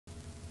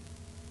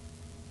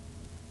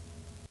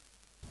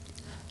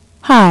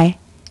Hi,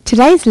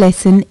 today's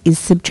lesson is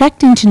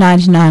Subtracting to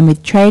 99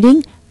 with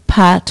Trading,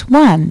 Part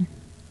 1.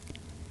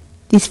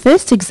 This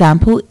first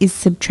example is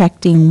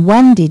subtracting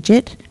one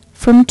digit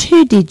from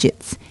two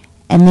digits,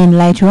 and then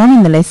later on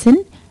in the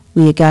lesson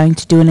we are going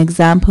to do an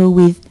example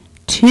with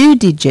two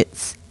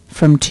digits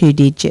from two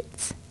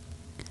digits.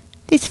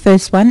 This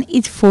first one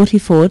is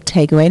 44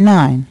 take away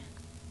 9.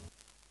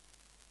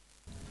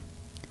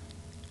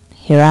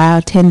 Here are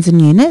our tens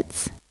and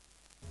units.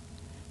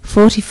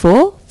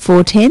 44,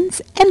 4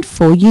 tens and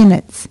 4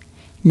 units.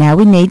 Now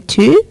we need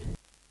to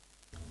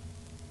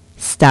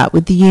start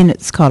with the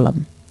units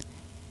column.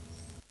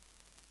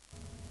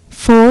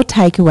 4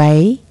 take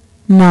away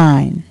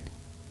 9.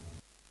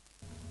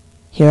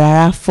 Here are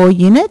our 4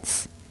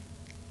 units.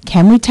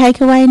 Can we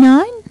take away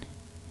 9?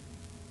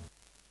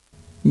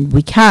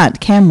 We can't,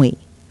 can we?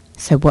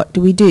 So what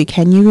do?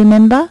 Can you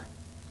remember?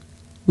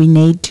 We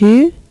need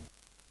to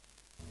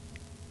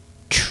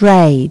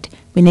trade.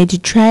 We need to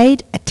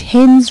trade a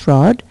tens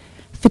rod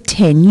for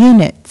 10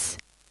 units.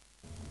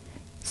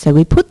 So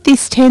we put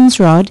this tens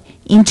rod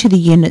into the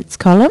units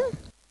column.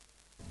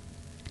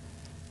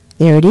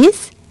 There it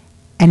is.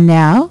 And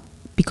now,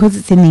 because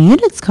it's in the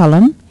units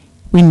column,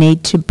 we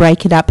need to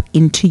break it up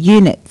into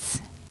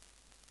units.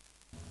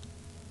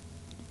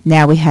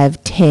 Now we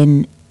have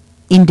 10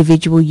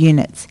 individual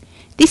units.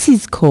 This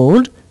is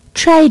called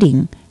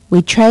trading.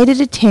 We traded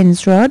a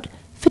tens rod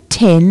for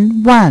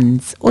 10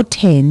 ones or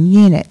 10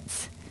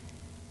 units.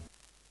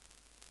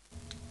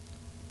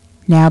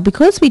 Now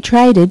because we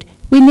traded,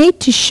 we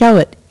need to show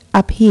it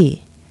up here.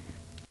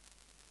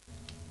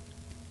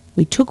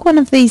 We took one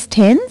of these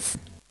tens,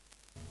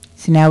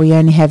 so now we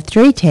only have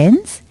 3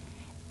 tens,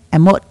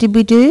 and what did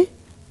we do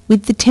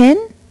with the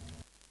 10?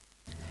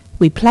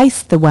 We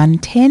placed the 1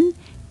 10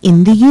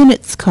 in the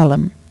units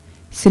column,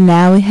 so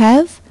now we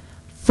have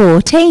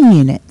 14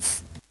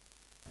 units.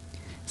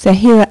 So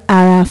here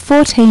are our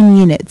 14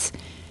 units.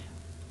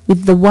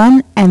 With the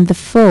 1 and the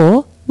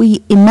 4,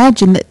 we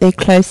imagine that they're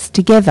close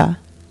together.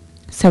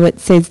 So it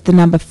says the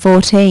number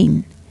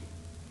 14.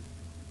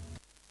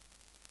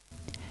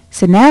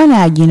 So now in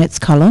our units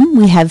column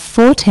we have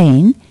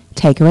 14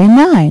 take away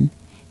 9.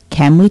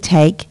 Can we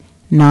take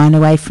 9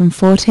 away from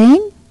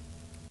 14?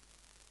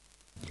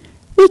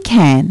 We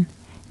can.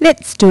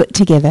 Let's do it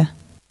together.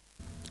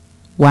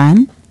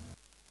 1,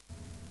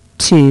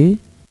 2,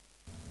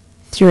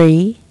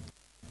 3,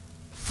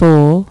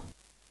 4,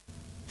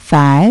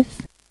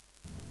 5,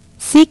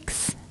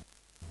 6,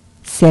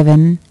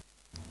 7,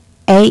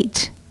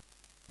 8,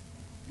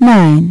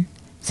 9.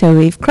 So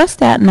we've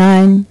crossed out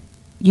 9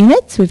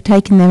 units, we've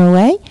taken them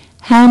away.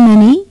 How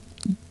many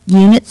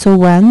units or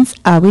ones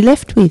are we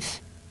left with?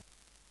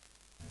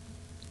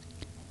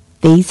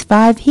 These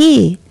 5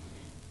 here.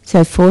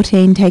 So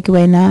 14 take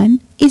away 9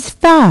 is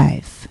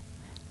 5.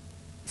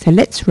 So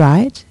let's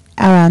write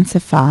our answer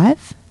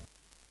 5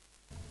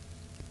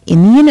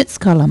 in the units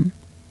column.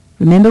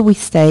 Remember, we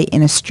stay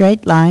in a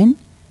straight line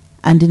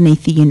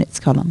underneath the units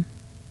column.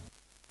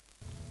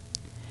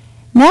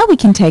 Now we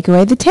can take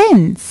away the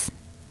tens.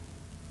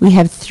 We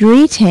have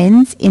 3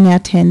 tens in our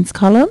tens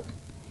column.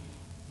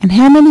 And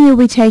how many are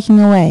we taking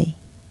away?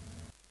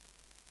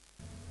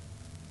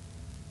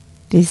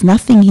 There's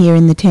nothing here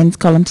in the tens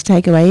column to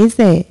take away, is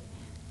there?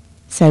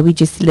 So we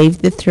just leave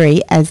the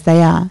 3 as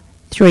they are.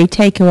 3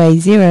 take away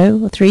 0,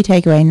 or 3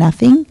 take away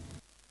nothing,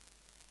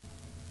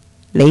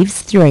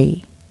 leaves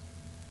 3.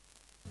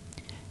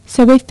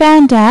 So we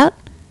found out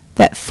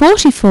that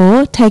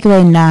 44 take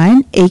away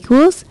 9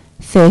 equals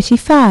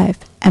 35,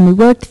 and we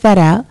worked that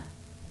out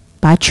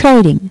by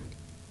trading.